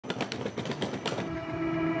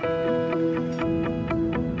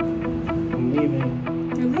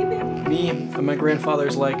and my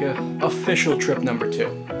grandfather's Leica, official trip number 2.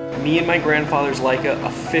 Me and my grandfather's Leica,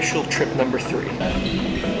 official trip number 3.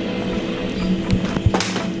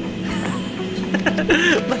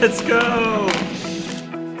 Let's go!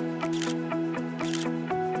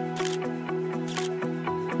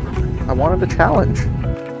 I wanted a challenge.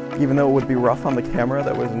 Even though it would be rough on the camera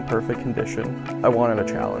that was in perfect condition, I wanted a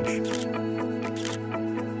challenge.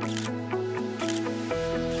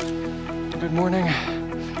 Good morning.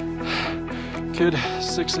 Good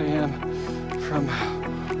 6 a.m. from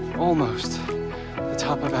almost the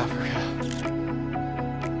top of Africa.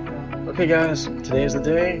 Okay guys, today is the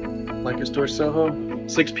day. Leica Store Soho,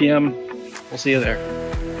 6 p.m. We'll see you there.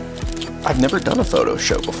 I've never done a photo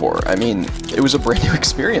show before. I mean, it was a brand new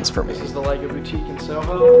experience for me. This is the Leica boutique in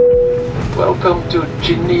Soho. Welcome to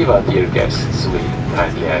Geneva, dear guests. We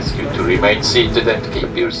kindly ask you to remain seated and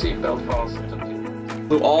keep your seatbelt fastened.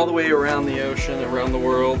 Flew all the way around the ocean, around the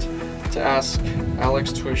world, to ask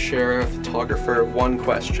Alex Teixeira, photographer, one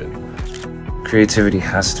question. Creativity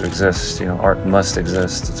has to exist, you know, art must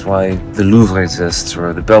exist. That's why the Louvre exists,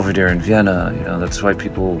 or the Belvedere in Vienna, you know, that's why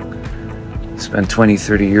people spend 20,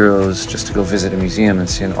 30 euros just to go visit a museum and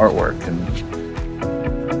see an artwork. And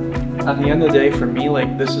at the end of the day, for me,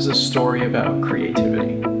 like, this is a story about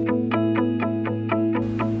creativity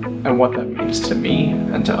and what that means to me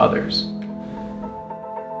and to others.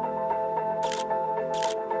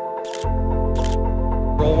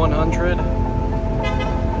 Roll 100,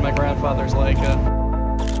 my grandfather's Leica.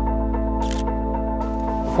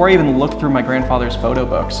 Before I even looked through my grandfather's photo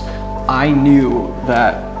books, I knew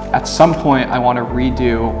that at some point I want to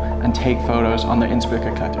redo and take photos on the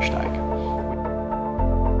Innsbrucker Klettersteig.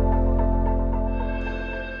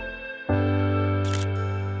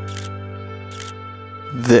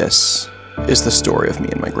 This is the story of me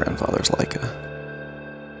and my grandfather's Leica.